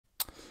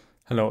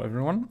Hello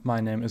everyone, my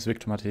name is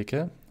Victor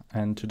Mateke,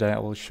 and today I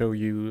will show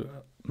you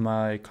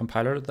my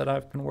compiler that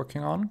I've been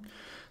working on.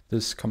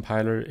 This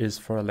compiler is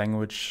for a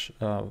language,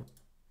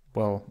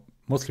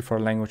 mostly for a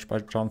language by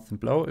Jonathan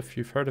Blow. If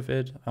you've heard of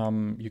it,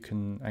 you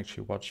can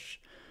actually watch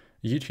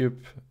a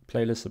YouTube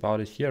playlist about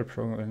it here,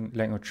 Programming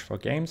Language for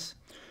Games.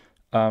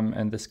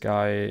 And this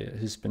guy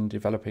has been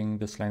developing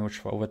this language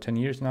for over 10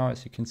 years now,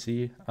 as you can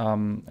see,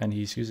 and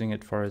he's using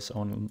it for his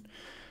own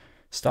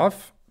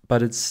stuff.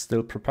 But it's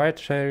still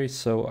proprietary,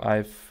 so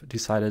I've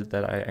decided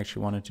that I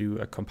actually want to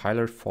do a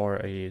compiler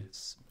for a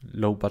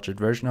low budget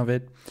version of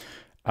it,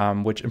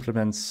 which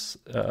implements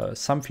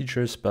some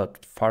features,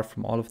 but far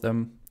from all of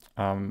them.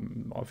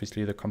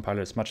 Obviously, the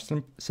compiler is much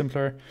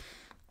simpler.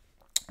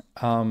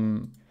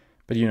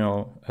 But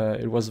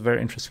it was a very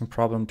interesting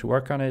problem to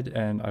work on it,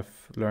 and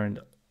I've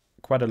learned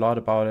quite a lot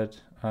about it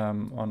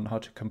on how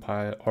to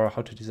compile or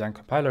how to design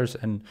compilers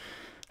and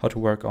how to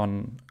work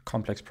on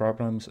complex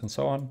problems and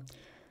so on.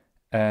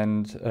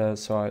 And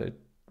so I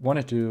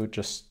wanted to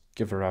just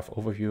give a rough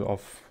overview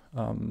of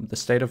the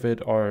state of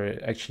it, or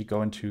actually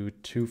go into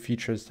two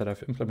features that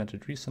I've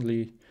implemented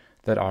recently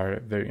that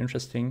are very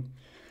interesting.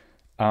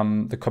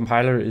 The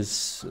compiler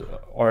is,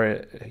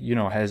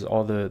 has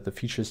all the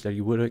features that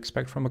you would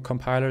expect from a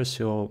compiler.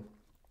 So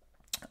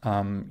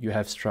you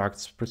have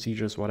structs,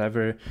 procedures,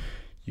 whatever.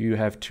 You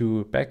have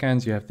two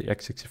backends. You have the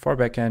x64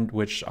 backend,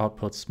 which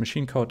outputs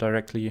machine code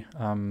directly.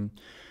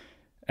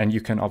 And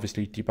you can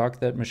obviously debug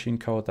that machine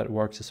code, that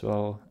works as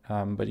well.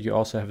 But you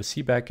also have a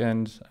C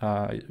backend,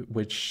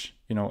 which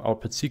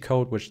outputs C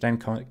code, which then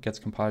gets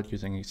compiled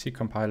using a C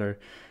compiler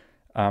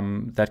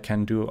that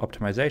can do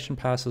optimization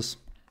passes.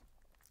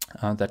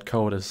 That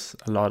code is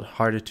a lot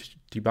harder to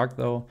debug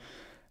though.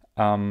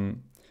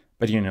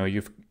 But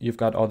you've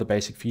got all the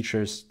basic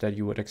features that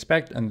you would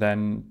expect, and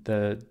then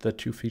the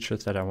two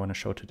features that I want to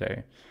show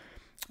today.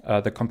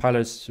 The compiler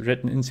is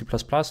written in C++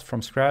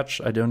 from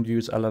scratch. I don't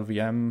use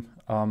LLVM.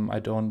 I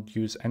don't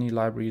use any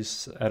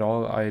libraries at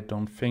all, I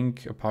don't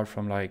think, apart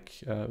from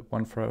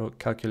one for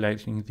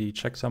calculating the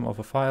checksum of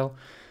a file.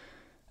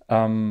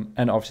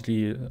 And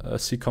obviously a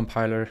C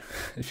compiler,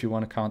 if you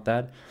want to count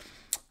that.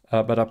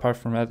 But apart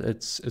from that,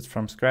 it's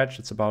from scratch.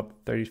 It's about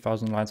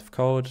 30,000 lines of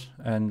code,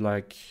 and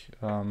I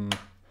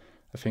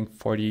think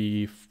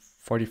around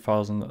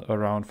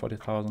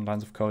 40,000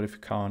 lines of code if you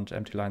count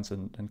empty lines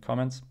and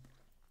comments.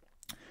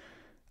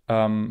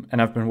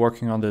 And I've been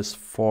working on this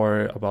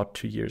for about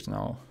 2 years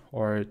now,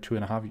 or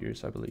 2.5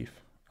 years, I believe.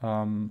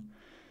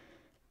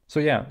 So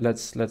yeah,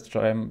 let's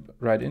dive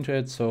right into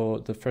it. So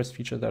the first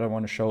feature that I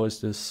want to show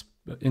is this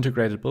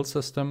integrated build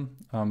system.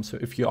 So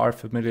if you are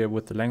familiar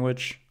with the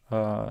language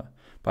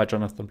by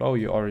Jonathan Blow,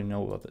 you already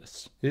know what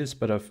this is,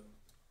 but I've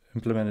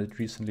implemented it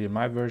recently in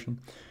my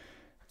version.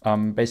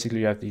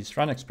 Basically, you have these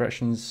run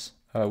expressions,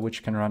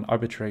 which can run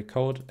arbitrary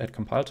code at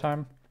compile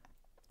time.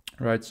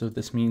 Right, so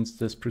this means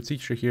this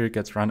procedure here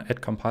gets run at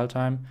compile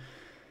time.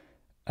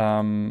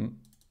 And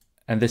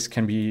this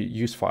can be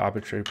used for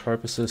arbitrary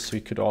purposes. So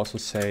you could also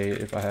say,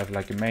 if I have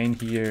a main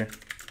here,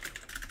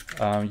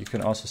 you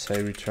can also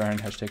say return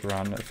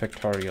 #run a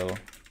factorial.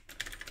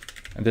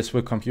 And this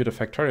will compute a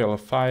factorial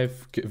of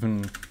 5,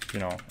 given,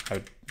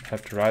 I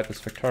have to write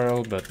this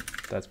factorial, but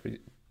that's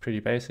pretty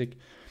basic.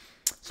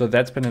 So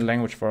that's been in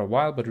language for a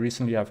while, but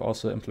recently I've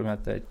also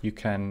implemented that you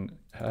can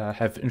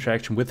have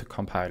interaction with the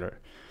compiler.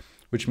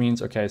 Which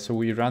means, okay, so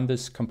we run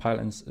this compile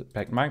in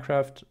back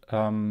Minecraft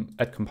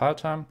at compile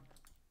time.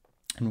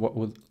 And what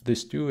will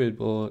this do? It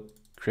will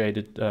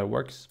create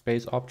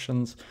workspace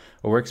options.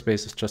 A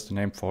workspace is just a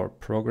name for a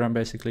program,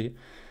 basically.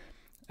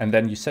 And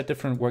then you set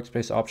different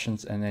workspace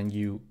options, and then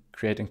you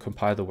create and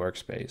compile the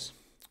workspace.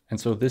 And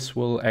so this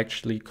will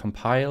actually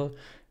compile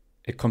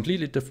a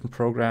completely different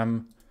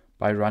program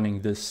by running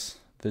this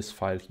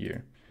file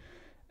here.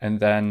 And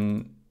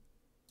then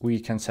we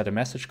can set a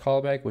message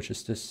callback, which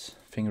is this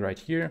thing right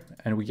here,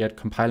 and we get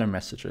compiler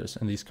messages.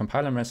 And these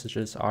compiler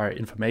messages are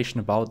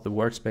information about the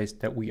workspace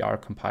that we are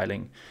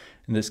compiling.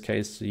 In this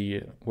case,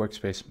 the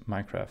workspace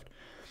Minecraft.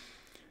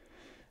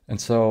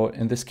 And so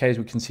in this case,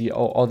 we can see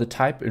all the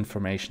type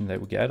information that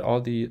we get,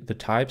 all the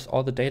types,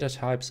 all the data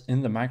types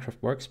in the Minecraft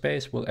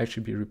workspace will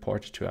actually be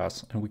reported to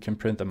us, and we can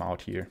print them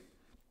out here.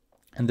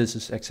 And this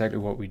is exactly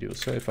what we do.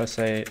 So if I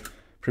say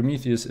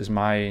Prometheus is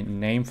my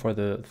name for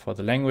the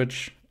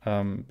language,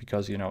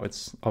 because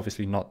it's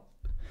obviously not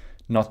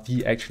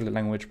the actual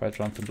language by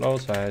Jonathan Blow,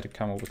 so I had to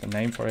come up with a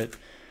name for it.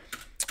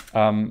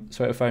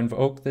 So if I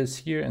invoke this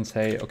here and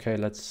say, okay,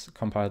 let's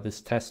compile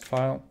this test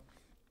file,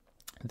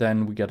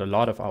 then we get a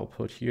lot of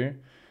output here.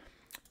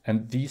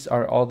 And these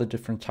are all the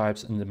different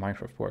types in the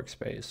Minecraft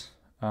workspace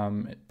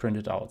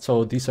printed out.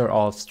 So these are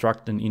all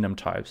struct and enum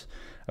types.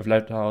 I've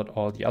left out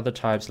all the other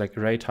types like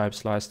array type,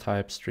 slice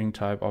type, string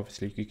type.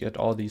 Obviously, you get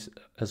all these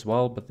as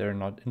well, but they're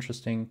not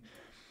interesting.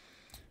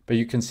 But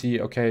you can see,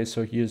 okay,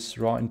 so here's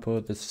raw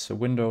input. This is a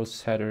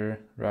Windows header,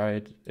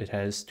 right? It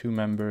has 2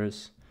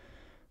 members.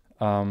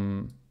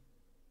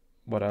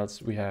 What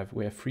else we have?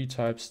 We have free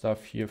type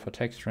stuff here for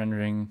text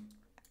rendering.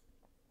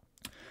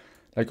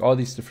 All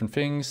these different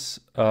things.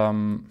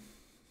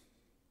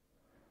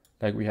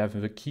 Like we have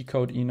the key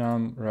code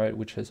enum, right,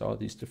 which has all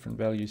these different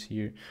values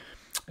here,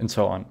 and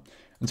so on.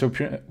 And so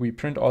we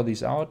print all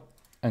these out,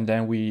 and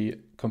then we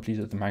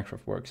completed the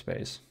Minecraft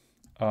workspace.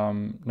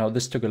 Now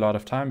this took a lot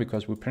of time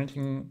because we're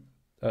printing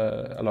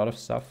a lot of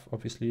stuff,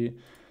 obviously.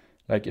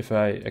 Like if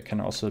I can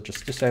also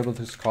just disable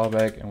this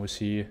callback, and we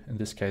see in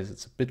this case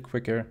it's a bit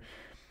quicker.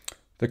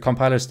 The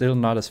compiler is still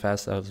not as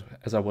fast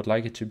as I would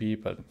like it to be,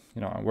 but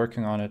I'm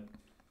working on it.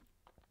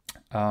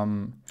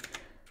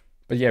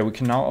 But yeah, we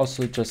can now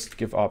also just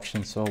give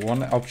options. So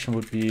one option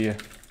would be,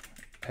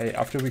 hey,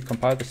 after we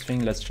compile this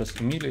thing, let's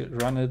just immediately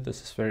run it.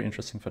 This is very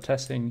interesting for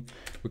testing.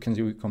 We can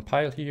do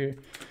compile here,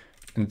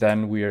 and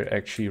then we are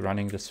actually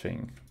running this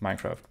thing,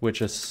 Minecraft,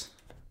 which is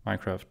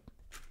Minecraft,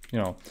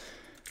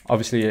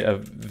 obviously a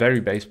very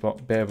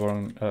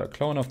bare-bone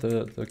clone of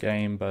the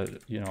game, but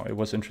it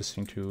was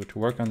interesting to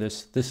work on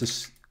this. This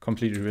is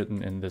completely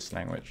written in this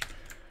language,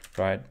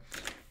 right?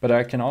 But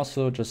I can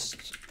also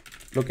just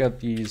look at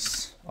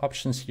these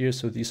options here.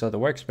 So these are the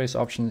workspace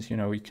options.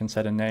 We can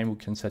set a name, we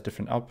can set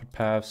different output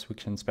paths, we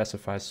can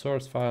specify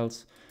source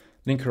files,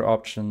 linker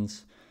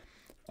options.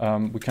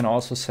 We can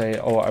also say,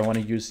 oh, I want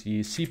to use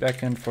the C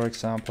backend, for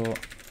example.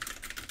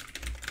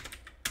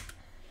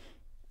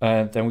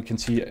 Then we can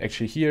see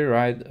actually here,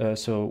 right?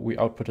 So we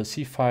output a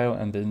C file,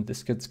 and then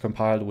this gets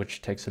compiled,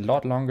 which takes a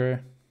lot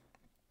longer.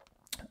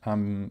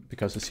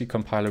 Because the C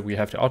compiler, we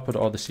have to output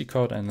all the C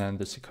code, and then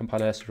the C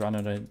compiler has to run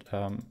it.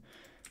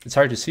 It's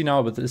hard to see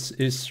now, but this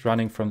is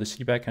running from the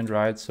C backend,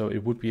 right? So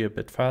it would be a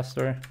bit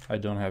faster. I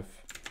don't have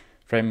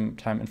frame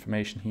time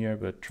information here,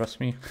 but trust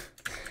me.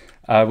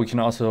 We can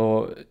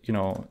also,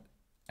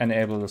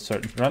 enable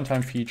certain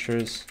runtime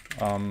features,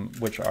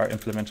 which are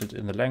implemented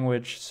in the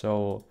language.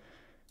 So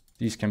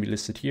these can be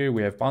listed here.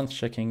 We have bounce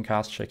checking,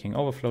 cast checking,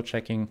 overflow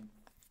checking.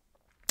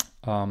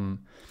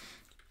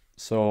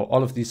 So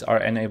all of these are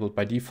enabled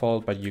by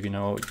default, but you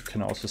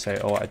can also say,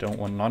 oh, I don't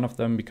want none of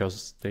them,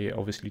 because they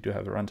obviously do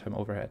have a runtime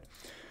overhead.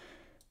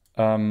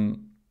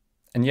 And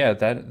yeah,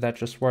 that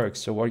just works.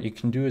 So what you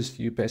can do is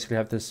you basically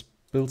have this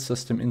build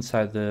system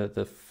inside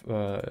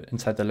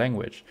inside the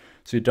language.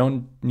 So you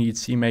don't need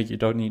CMake, you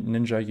don't need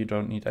Ninja, you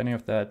don't need any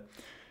of that.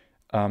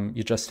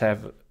 You just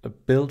have a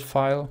build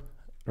file,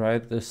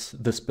 right?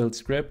 This build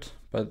script,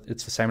 but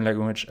it's the same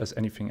language as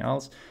anything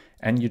else,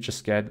 and you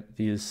just get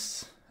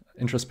these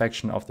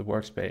introspection of the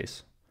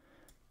workspace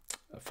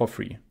for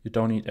free. You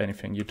don't need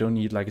anything. You don't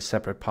need like a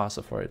separate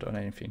parser for it or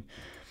anything.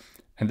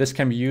 And this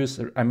can be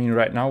used,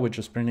 right now we're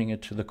just bringing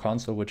it to the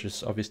console, which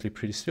is obviously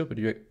pretty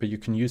stupid, but you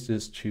can use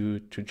this to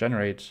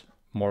generate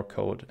more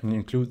code and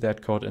include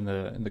that code in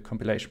the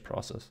compilation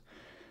process.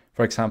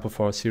 For example,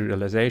 for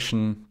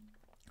serialization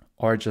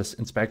or just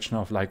inspection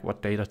of like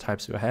what data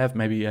types you have.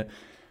 Maybe you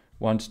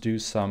want to do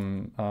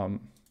some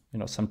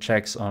some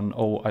checks on,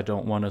 oh, I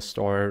don't want to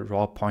store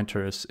raw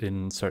pointers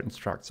in certain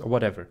structs or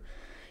whatever.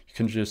 You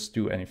can just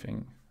do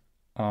anything.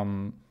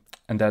 And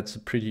that's a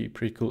pretty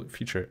cool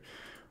feature,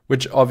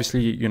 which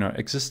obviously,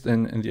 exists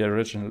in the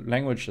original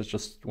language. I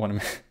just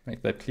want to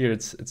make that clear.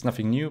 It's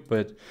nothing new,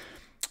 but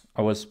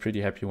I was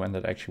pretty happy when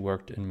that actually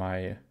worked in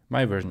my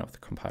version of the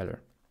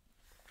compiler.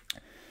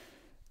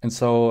 And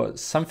so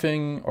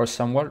something or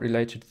somewhat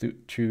related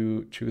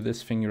to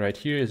this thing right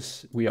here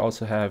is we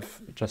also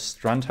have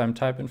just runtime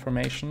type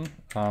information.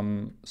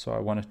 So I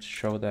wanted to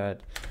show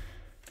that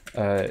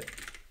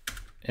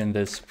in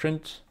this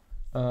print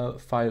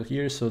file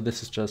here. So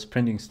this is just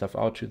printing stuff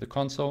out to the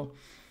console.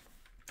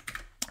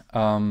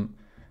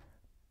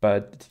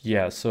 But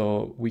yeah,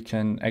 so we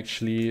can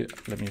actually,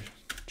 let me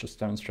just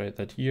demonstrate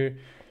that here.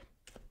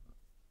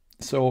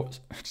 So,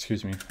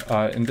 excuse me,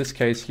 in this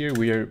case here,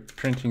 we are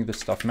printing this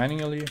stuff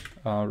manually,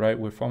 right?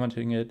 We're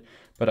formatting it,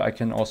 but I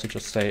can also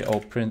just say,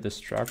 oh, print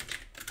this struct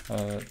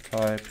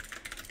type.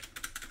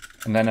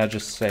 And then I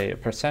just say a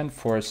 %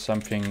 for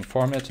something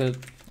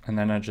formatted, and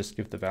then I just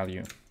give the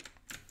value.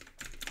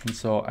 And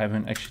so I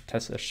haven't actually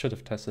tested, I should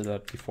have tested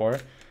that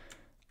before.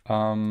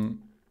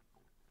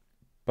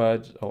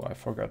 But, oh, I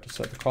forgot to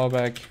set the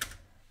callback.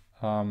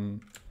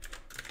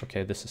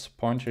 Okay, this is a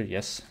pointer.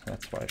 Yes,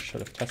 that's why I should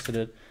have tested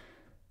it.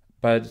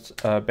 But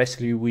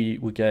basically, we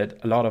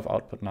get a lot of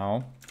output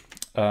now.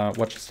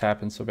 What just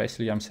happened? So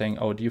basically, I'm saying,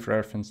 oh,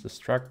 dereference the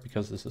struct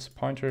because this is a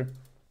pointer.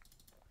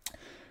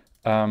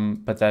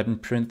 But then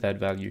print that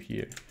value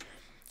here.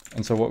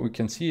 And so what we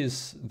can see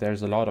is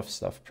there's a lot of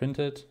stuff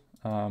printed.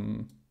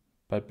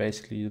 But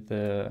basically,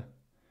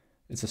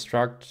 it's a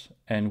struct,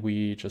 and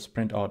we just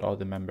print out all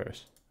the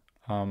members.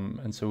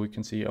 And so we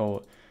can see,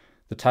 oh,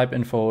 the type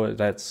info,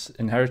 that's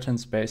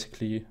inheritance,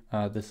 basically.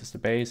 This is the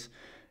base.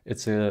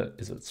 Is a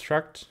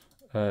struct.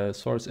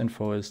 Source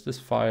info is this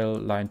file,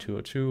 line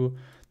 202.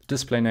 The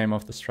display name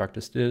of the struct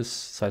is this,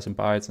 size in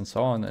bytes, and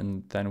so on.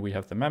 And then we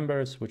have the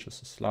members, which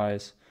is a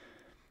slice,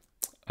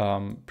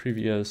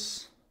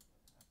 previous,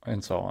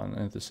 and so on.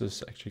 And this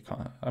is actually,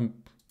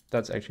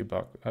 that's actually a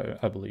bug,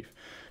 I believe,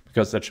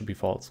 because that should be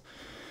false.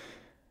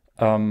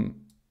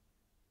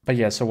 But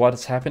yeah, so what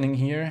is happening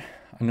here?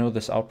 I know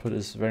this output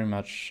is very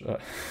much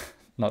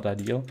not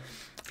ideal.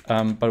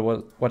 But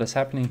what is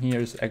happening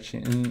here is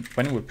actually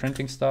when we're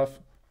printing stuff,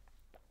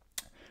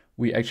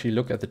 we actually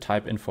look at the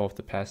type info of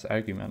the passed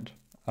argument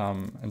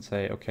and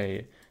say,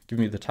 okay, give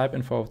me the type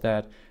info of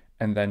that.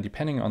 And then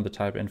depending on the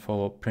type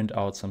info, print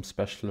out some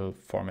special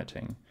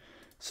formatting.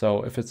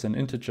 So if it's an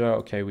integer,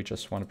 okay, we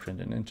just want to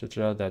print an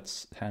integer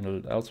that's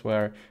handled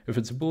elsewhere. If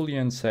it's a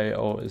Boolean, say,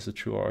 oh, is it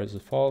true or is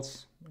it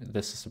false?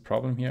 This is the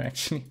problem here,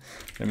 actually.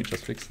 Let me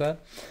just fix that.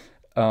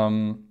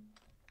 You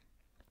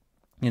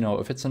know,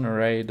 if it's an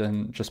array,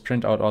 then just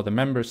print out all the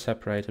members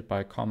separated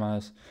by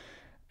commas.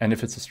 And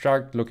if it's a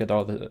struct, look at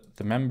all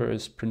the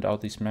members, print out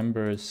these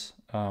members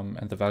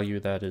and the value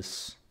that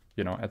is,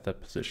 you know, at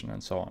that position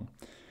and so on.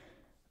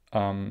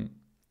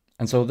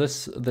 And so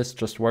this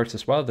just works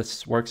as well.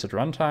 This works at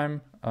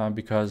runtime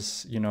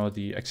because, you know,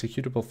 the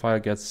executable file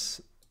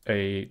gets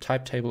a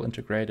type table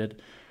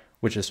integrated,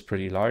 which is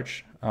pretty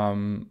large.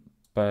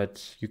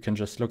 But you can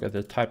just look at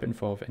the type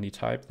info of any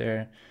type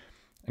there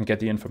and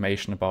get the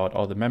information about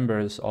all the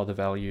members, all the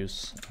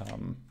values,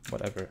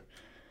 whatever.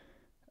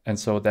 And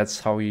so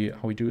that's how we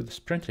do this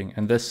printing.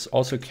 And this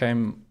also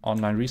came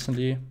online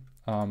recently.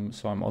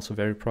 So I'm also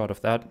very proud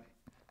of that,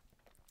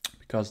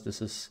 because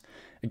this is,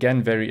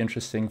 again, very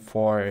interesting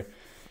for,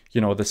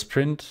 you know, this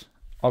print,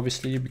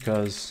 obviously,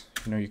 because,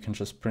 you know, you can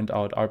just print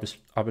out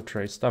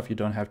arbitrary stuff. You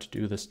don't have to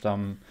do this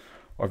dumb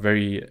or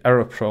very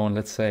error prone,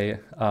 let's say,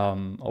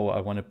 oh,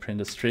 I want to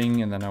print a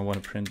string and then I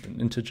want to print an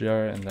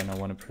integer and then I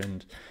want to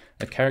print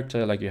a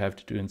character like you have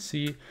to do in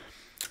C.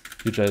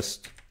 You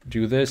just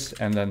do this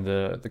and then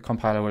the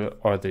compiler will,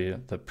 or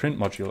the print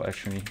module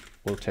actually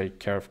will take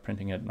care of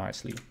printing it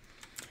nicely.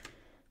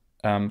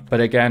 But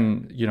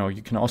again, you know,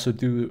 you can also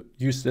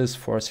use this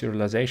for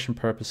serialization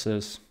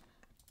purposes,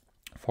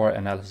 for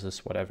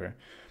analysis, whatever.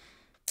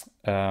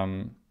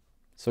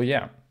 So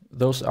yeah,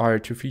 those are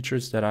two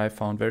features that I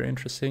found very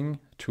interesting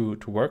to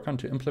work on,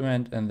 to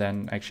implement, and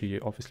then actually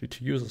obviously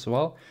to use as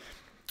well.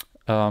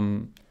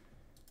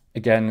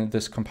 Again,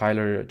 this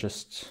compiler,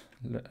 just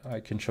I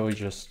can show you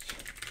just,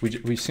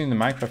 we've seen the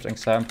Minecraft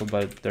example,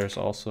 but there's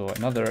also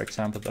another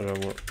example that I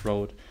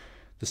wrote,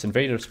 this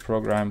Invaders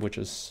program, which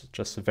is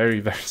just a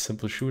very, very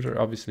simple shooter,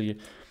 obviously.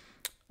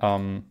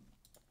 But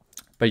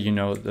you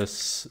know,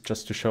 this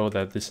just to show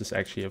that this is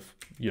actually,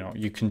 you know,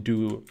 you can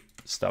do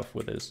stuff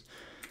with this.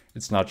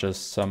 It's not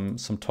just some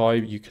toy.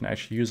 You can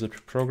actually use it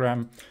to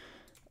program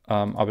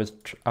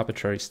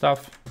arbitrary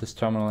stuff. This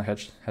terminal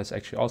has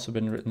actually also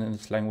been written in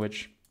this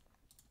language.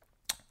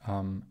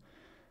 And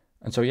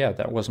so yeah,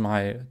 that was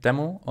my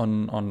demo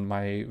on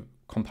my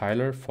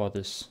compiler for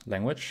this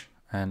language,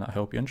 and I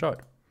hope you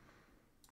enjoyed.